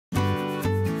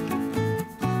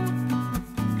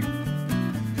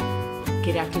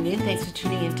Good afternoon. Thanks for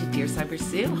tuning in to Dear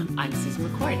Sybersue. I'm Susan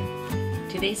McCoy.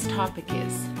 Today's topic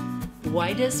is,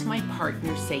 why does my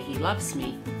partner say he loves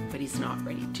me, but he's not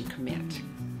ready to commit?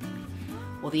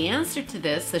 Well, the answer to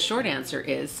this, the short answer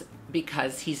is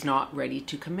because he's not ready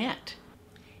to commit.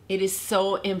 It is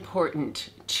so important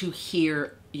to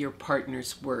hear your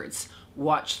partner's words,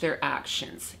 watch their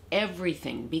actions,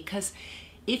 everything, because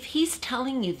if he's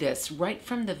telling you this right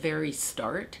from the very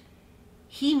start,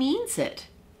 he means it.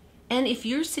 And if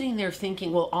you're sitting there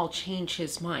thinking, well, I'll change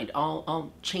his mind,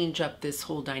 I'll change up this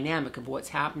whole dynamic of what's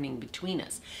happening between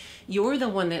us, you're the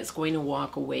one that's going to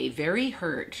walk away very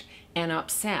hurt and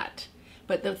upset.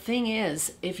 But the thing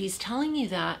is, if he's telling you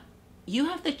that, you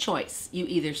have the choice. You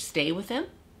either stay with him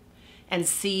and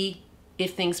see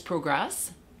if things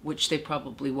progress, which they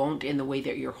probably won't in the way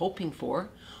that you're hoping for,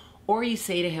 or you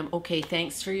say to him, okay,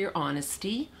 thanks for your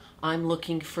honesty, I'm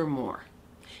looking for more,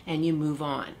 and you move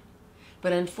on.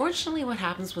 But unfortunately, what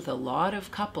happens with a lot of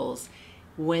couples,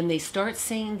 when they start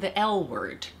saying the L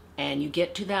word and you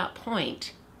get to that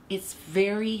point, it's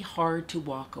very hard to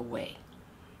walk away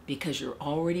because you're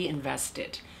already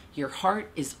invested. Your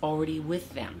heart is already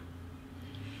with them.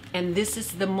 And this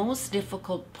is the most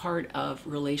difficult part of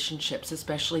relationships,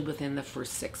 especially within the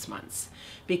first 6 months,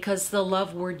 because the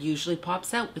love word usually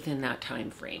pops out within that time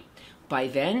frame. By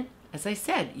then, as I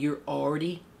said, you're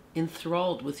already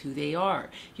enthralled with who they are.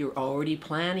 You're already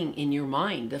planning in your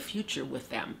mind the future with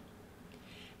them.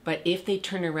 But if they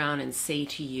turn around and say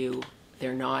to you they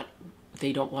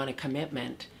don't want a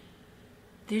commitment,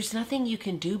 there's nothing you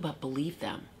can do but believe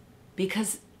them,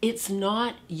 because it's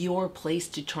not your place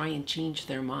to try and change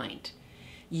their mind.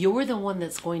 You're the one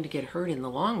that's going to get hurt in the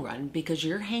long run because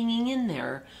you're hanging in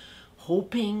there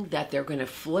hoping that they're going to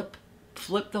flip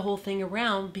the whole thing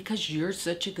around because you're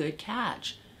such a good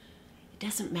catch.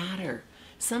 Doesn't matter.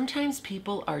 Sometimes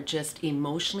people are just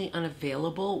emotionally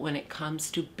unavailable when it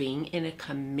comes to being in a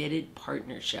committed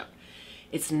partnership.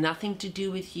 It's nothing to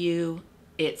do with you.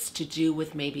 It's to do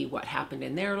with maybe what happened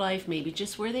in their life, maybe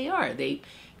just where they are. They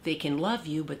can love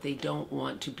you, but they don't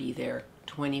want to be there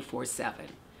 24/7.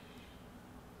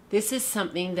 This is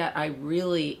something that I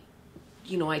really,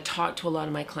 I talk to a lot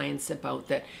of my clients about,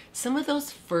 that some of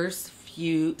those first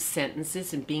few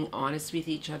sentences and being honest with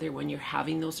each other when you're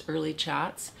having those early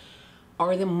chats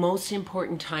are the most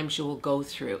important times you will go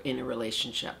through in a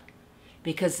relationship,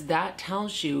 because that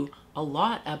tells you a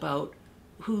lot about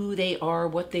who they are,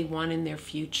 what they want in their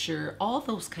future, all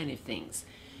those kind of things.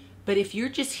 But if you're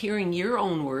just hearing your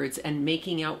own words and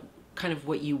making out kind of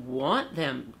what you want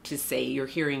them to say, you're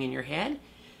hearing in your head,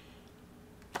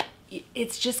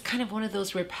 it's just kind of one of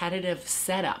those repetitive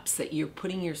setups that you're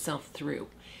putting yourself through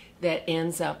that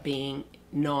ends up being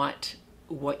not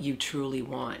what you truly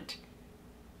want.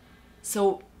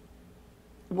 So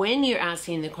when you're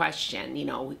asking the question,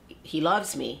 he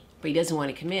loves me, but he doesn't want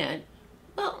to commit,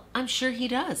 well, I'm sure he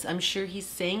does. I'm sure he's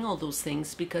saying all those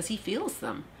things because he feels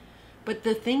them. But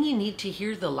the thing you need to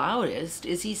hear the loudest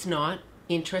is he's not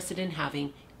interested in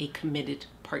having a committed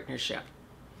partnership.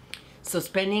 So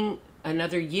spending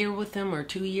another year with him or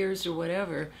 2 years or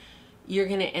whatever, you're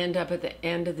going to end up at the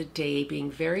end of the day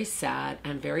being very sad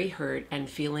and very hurt and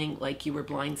feeling like you were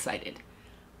blindsided.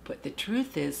 But the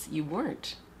truth is you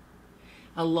weren't.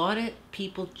 A lot of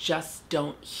people just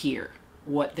don't hear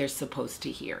what they're supposed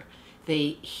to hear.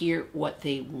 They hear what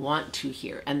they want to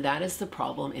hear, and that is the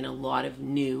problem in a lot of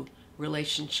new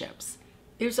relationships.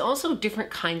 There's also different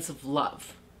kinds of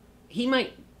love. He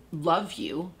might love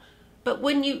you, but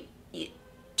when you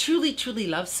truly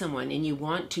love someone and you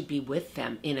want to be with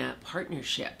them in a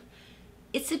partnership,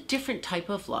 it's a different type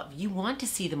of love. You want to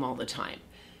see them all the time.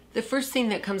 The first thing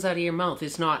that comes out of your mouth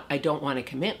is not, I don't want a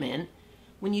commitment.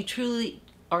 When you truly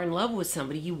are in love with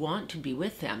somebody, you want to be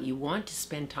with them. You want to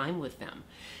spend time with them.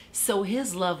 So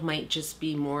his love might just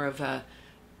be more of a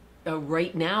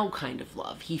right now kind of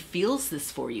love. He feels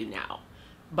this for you now,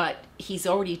 but he's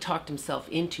already talked himself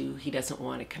into he doesn't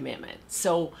want a commitment.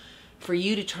 So for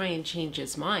you to try and change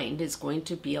his mind is going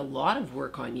to be a lot of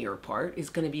work on your part. It's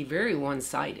going to be very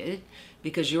one-sided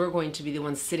because you're going to be the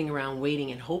one sitting around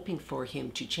waiting and hoping for him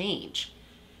to change.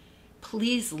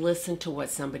 Please listen to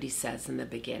what somebody says in the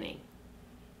beginning.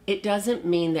 It doesn't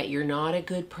mean that you're not a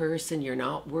good person, you're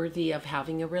not worthy of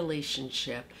having a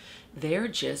relationship. They're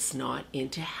just not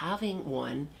into having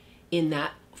one in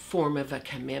that form of a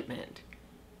commitment.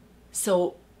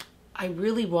 So I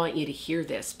really want you to hear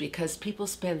this, because people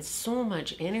spend so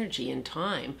much energy and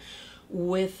time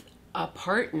with a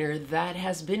partner that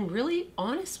has been really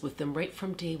honest with them right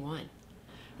from day one.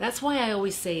 That's why I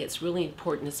always say it's really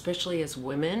important, especially as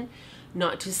women,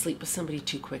 not to sleep with somebody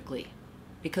too quickly.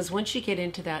 Because once you get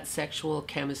into that sexual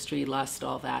chemistry, lust,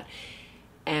 all that,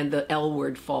 and the L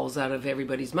word falls out of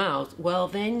everybody's mouth, well,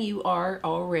 then you are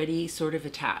already sort of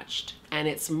attached. And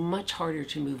it's much harder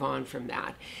to move on from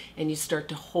that. And you start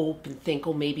to hope and think,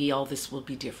 oh, maybe all this will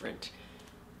be different.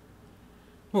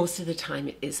 Most of the time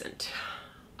it isn't.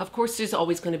 Of course, there's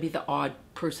always going to be the odd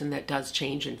person that does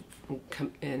change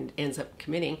and ends up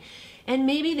committing. And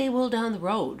maybe they will down the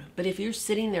road. But if you're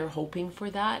sitting there hoping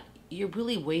for that, you're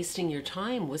really wasting your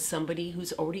time with somebody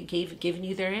who's already given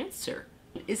you their answer.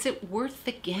 Is it worth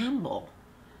the gamble?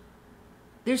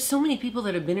 There's so many people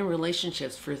that have been in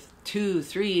relationships for 2,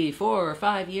 3, 4,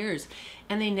 5 years,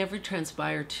 and they never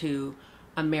transpire to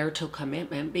a marital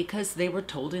commitment because they were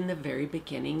told in the very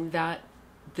beginning that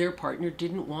their partner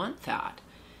didn't want that.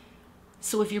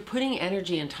 So if you're putting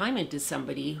energy and time into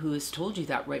somebody who has told you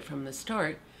that right from the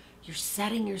start, you're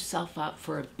setting yourself up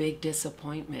for a big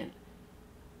disappointment.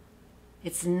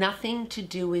 It's nothing to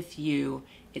do with you.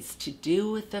 It's to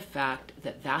do with the fact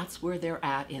that that's where they're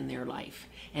at in their life.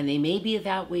 And they may be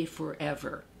that way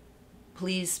forever.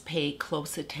 Please pay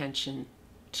close attention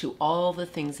to all the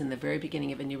things in the very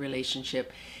beginning of a new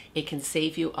relationship. It can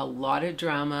save you a lot of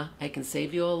drama. It can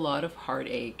save you a lot of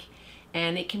heartache.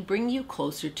 And it can bring you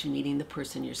closer to meeting the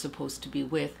person you're supposed to be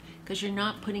with because you're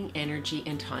not putting energy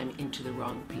and time into the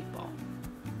wrong people.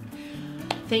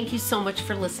 Thank you so much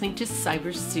for listening to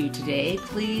Sybersue today.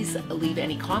 Please leave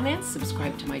any comments,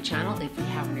 subscribe to my channel if you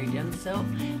haven't already done so,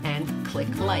 and click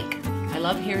like. I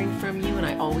love hearing from you and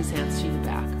I always answer you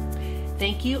back.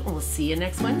 Thank you, and we'll see you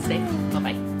next Wednesday.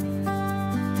 Bye-bye.